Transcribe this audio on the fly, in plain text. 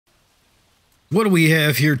What do we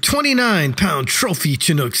have here? 29-pound trophy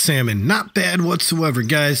Chinook salmon. Not bad whatsoever,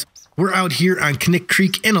 guys. We're out here on Kaniq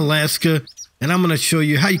Creek in Alaska, and I'm going to show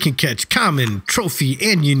you how you can catch common, trophy,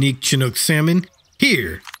 and unique Chinook salmon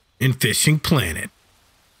here in Fishing Planet.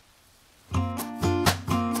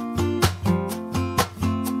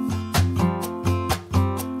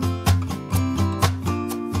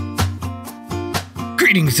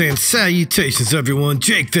 Greetings and salutations, everyone.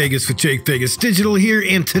 Jake Vegas with Jake Vegas Digital here,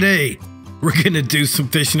 and today we're going to do some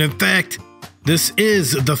fishing. In fact, this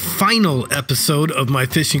is the final episode of my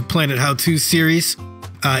Fishing Planet How-To series,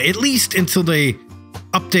 at least until they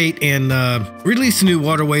update and release new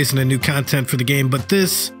waterways and a new content for the game. But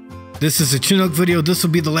this is a Chinook video. This will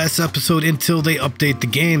be the last episode until they update the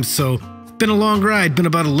game. So, been a long ride. Been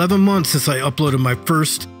about 11 months since I uploaded my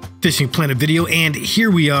first Fishing Planet video, and here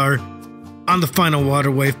we are on the final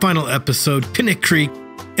waterway, final episode, Kaniq Creek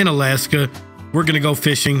in Alaska. We're gonna go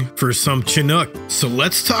fishing for some Chinook. So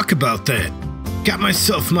let's talk about that. Got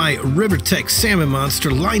myself my RiverTech Salmon Monster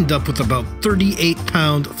lined up with about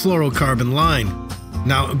 38-pound fluorocarbon line.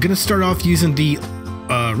 Now I'm gonna start off using the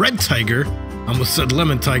Red Tiger. Almost said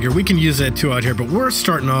Lemon Tiger. We can use that too out here, but we're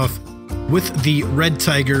starting off with the Red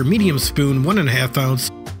Tiger medium spoon, 1.5 ounce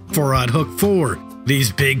 4-rod hook for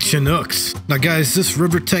these big Chinooks. Now guys, this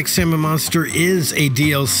RiverTech Salmon Monster is a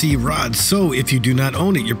DLC rod, so if you do not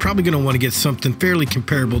own it, you're probably going to want to get something fairly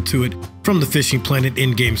comparable to it from the Fishing Planet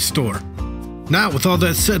in-game store. Now, with all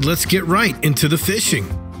that said, let's get right into the fishing.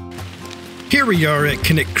 Here we are at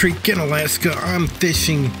Kaniq Creek in Alaska. I'm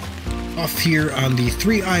fishing off here on the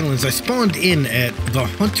 3 islands. I spawned in at the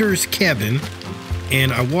Hunter's Cabin,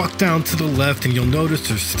 and I walked down to the left, and you'll notice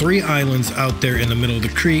there's 3 islands out there in the middle of the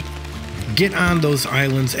creek. Get on those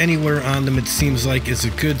islands, anywhere on them it seems like is a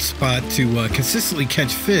good spot to consistently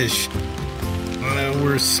catch fish.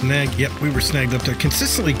 We're snagged, yep, we were snagged up there.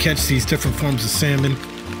 Consistently catch these different forms of salmon,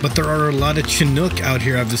 but there are a lot of Chinook out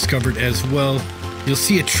here I've discovered as well. You'll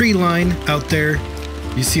see a tree line out there.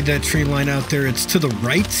 You see that tree line out there? It's to the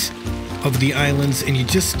right of the islands, and you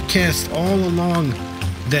just cast all along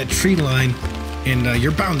that tree line, and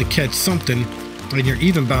you're bound to catch something, and you're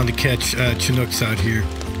even bound to catch Chinooks out here.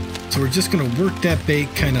 So we're just going to work that bait,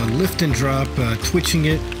 kind of lift and drop, twitching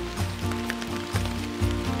it,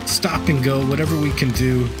 stop and go, whatever we can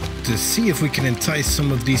do to see if we can entice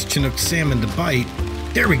some of these Chinook salmon to bite.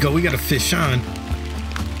 There we go, we got a fish on.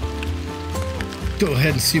 Go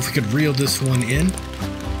ahead and see if we could reel this one in.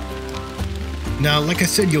 Now, like I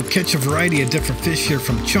said, you'll catch a variety of different fish here,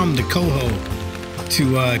 from chum to coho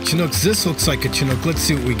to Chinooks. This looks like a Chinook. Let's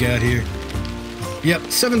see what we got here. Yep,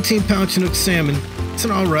 17-pound Chinook salmon. It's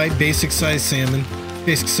an alright basic size salmon,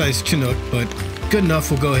 basic size Chinook, but good enough.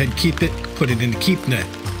 We'll go ahead and keep it, put it in the keep net.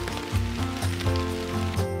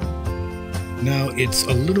 Now it's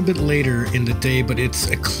a little bit later in the day, but it's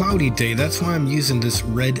a cloudy day. That's why I'm using this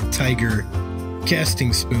Red Tiger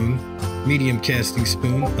casting spoon, medium casting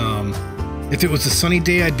spoon. If it was a sunny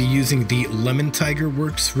day, I'd be using the Lemon Tiger.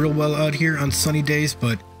 Works real well out here on sunny days,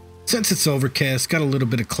 but since it's overcast, got a little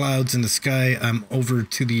bit of clouds in the sky, I'm over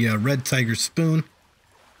to the Red Tiger spoon.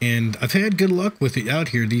 And I've had good luck with it out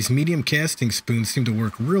here. These medium casting spoons seem to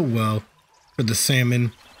work real well for the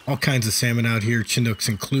salmon. All kinds of salmon out here, Chinooks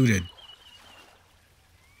included.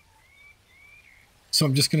 So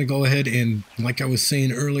I'm just going to go ahead and, like I was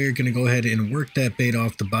saying earlier, going to go ahead and work that bait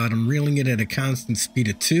off the bottom, reeling it at a constant speed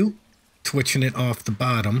of 2, twitching it off the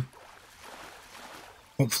bottom.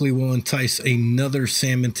 Hopefully we'll entice another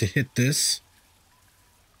salmon to hit this.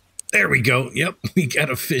 There we go. Yep, we got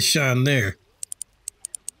a fish on there.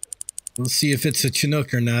 We'll see if it's a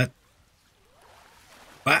Chinook or not.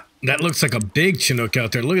 Ah, that looks like a big Chinook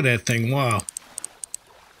out there. Look at that thing. Wow.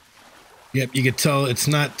 Yep, you can tell it's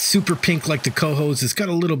not super pink like the cohos. It's got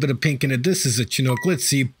a little bit of pink in it. This is a Chinook. Let's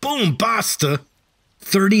see. Boom, basta.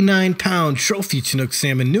 39-pound trophy Chinook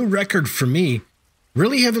salmon. New record for me.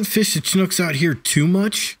 Really haven't fished the Chinooks out here too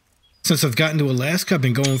much since I've gotten to Alaska. I've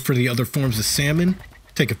been going for the other forms of salmon.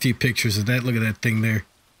 Take a few pictures of that. Look at that thing there.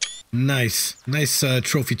 Nice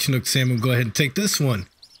trophy Chinook salmon. Go ahead and take this one,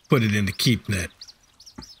 put it in the keep net.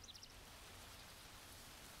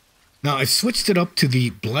 Now I switched it up to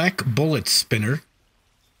the Black Bullet spinner,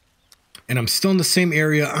 and I'm still in the same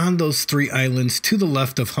area on those 3 islands to the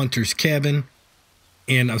left of Hunter's Cabin.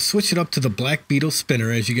 And I've switched it up to the Black Beetle spinner,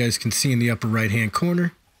 as you guys can see in the upper right hand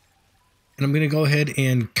corner. And I'm going to go ahead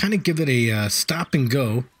and kind of give it a stop and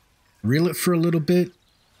go, reel it for a little bit,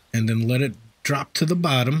 and then let it drop to the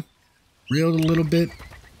bottom. Reel it a little bit,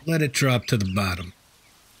 let it drop to the bottom.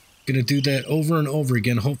 Gonna do that over and over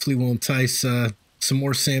again. Hopefully we'll entice some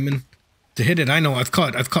more salmon to hit it. I know I've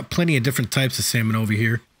caught plenty of different types of salmon over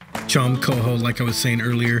here. chum, coho, like I was saying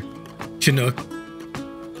earlier, Chinook.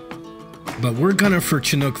 But we're gunning for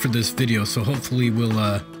Chinook for this video, so hopefully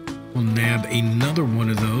we'll nab another one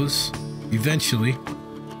of those eventually.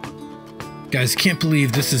 Guys, can't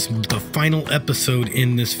believe this is the final episode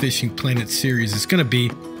in this Fishing Planet series. It's gonna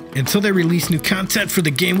be until they release new content for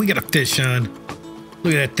the game. We got a fish on.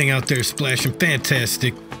 Look at that thing out there splashing,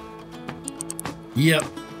 fantastic. Yep,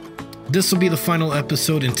 this will be the final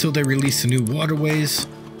episode until they release the new waterways.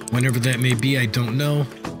 Whenever that may be, I don't know.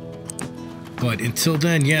 But until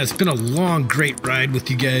then, yeah, it's been a long, great ride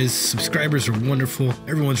with you guys. Subscribers are wonderful.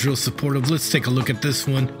 Everyone's real supportive. Let's take a look at this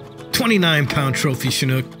one. 29-pound trophy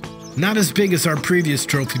Chinook. Not as big as our previous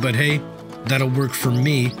trophy, but hey, that'll work for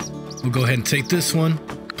me. We'll go ahead and take this one,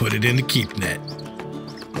 put it in the keep net.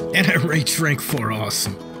 And I reached rank 4.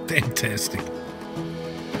 Awesome. Fantastic.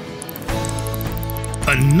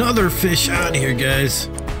 Another fish out here, guys.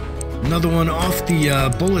 Another one off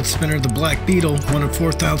the bullet spinner, the Black Beetle. 1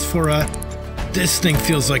 1/4 ounce 4-aught. This thing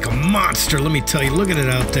feels like a monster, let me tell you. Look at it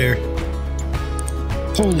out there.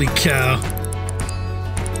 Holy cow.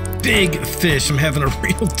 Big fish. I'm having a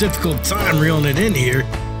real difficult time reeling it in here.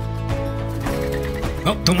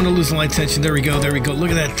 Oh, don't want to lose my attention. There we go, there we go. Look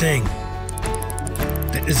at that thing.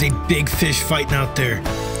 That is a big fish fighting out there.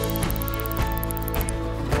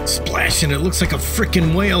 Splashing. It looks like a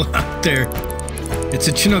freaking whale out there. It's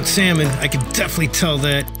a Chinook salmon. I can definitely tell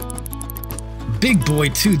that. Big boy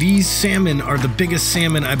too. These salmon are the biggest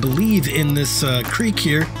salmon I believe in this creek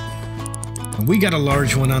here. And we got a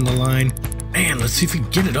large one on the line. Man, let's see if we can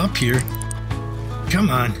get it up here. Come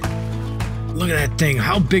on. Look at that thing.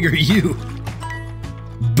 How big are you?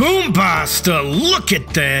 Boom Basta! Look at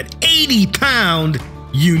that. 80-pound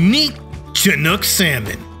unique Chinook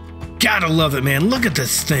salmon. Gotta love it, man. Look at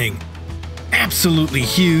this thing. Absolutely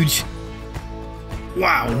huge.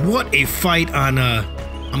 Wow, what a fight on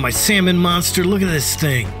my salmon monster. Look at this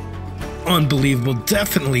thing. Unbelievable.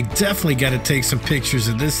 Definitely got to take some pictures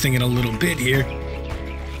of this thing in a little bit here.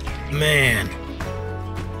 Man.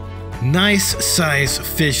 Nice size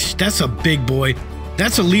fish. That's a big boy.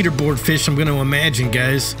 That's a leaderboard fish, I'm going to imagine,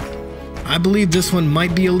 guys. I believe this one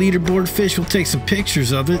might be a leaderboard fish. We'll take some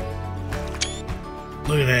pictures of it.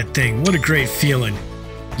 Look at that thing. What a great feeling.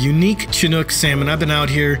 Unique Chinook salmon. I've been out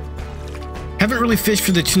here. Haven't really fished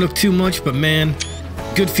for the Chinook too much, but man,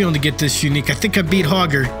 good feeling to get this unique. I think I beat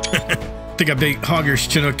Hogger. I think I beat Hogger's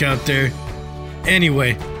Chinook out there.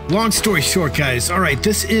 Anyway, long story short, guys. All right,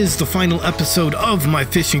 this is the final episode of my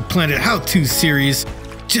Fishing Planet how-to series.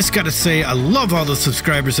 Just gotta say, I love all the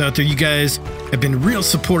subscribers out there. You guys have been real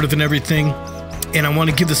supportive and everything. And I want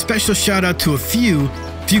to give a special shout out to a few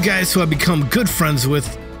guys who I've become good friends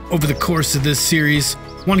with over the course of this series.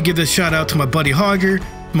 Want to give this shout out to my buddy Hogger,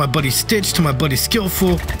 to my buddy Stitch, to my buddy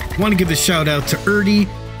Skillful. Want to give a shout out to Erdy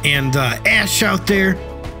and Ash out there.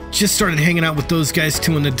 Just started hanging out with those guys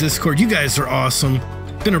too in the Discord. You guys are awesome.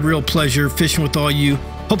 Been a real pleasure fishing with all you.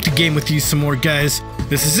 Hope to game with you some more, guys.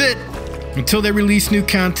 This is it. Until they release new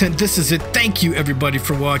content, this is it. Thank you everybody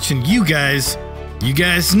for watching. You guys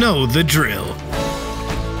know the drill.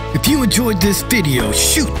 If you enjoyed this video,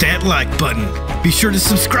 shoot that like button. Be sure to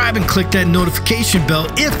subscribe and click that notification bell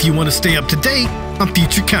if you want to stay up to date on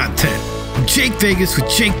future content. I'm Jake Vegas with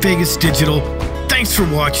Jake Vegas Digital. Thanks for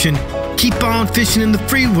watching. Keep on fishing in the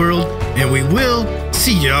free world, and we will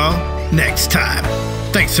see y'all next time.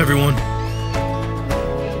 Thanks, everyone.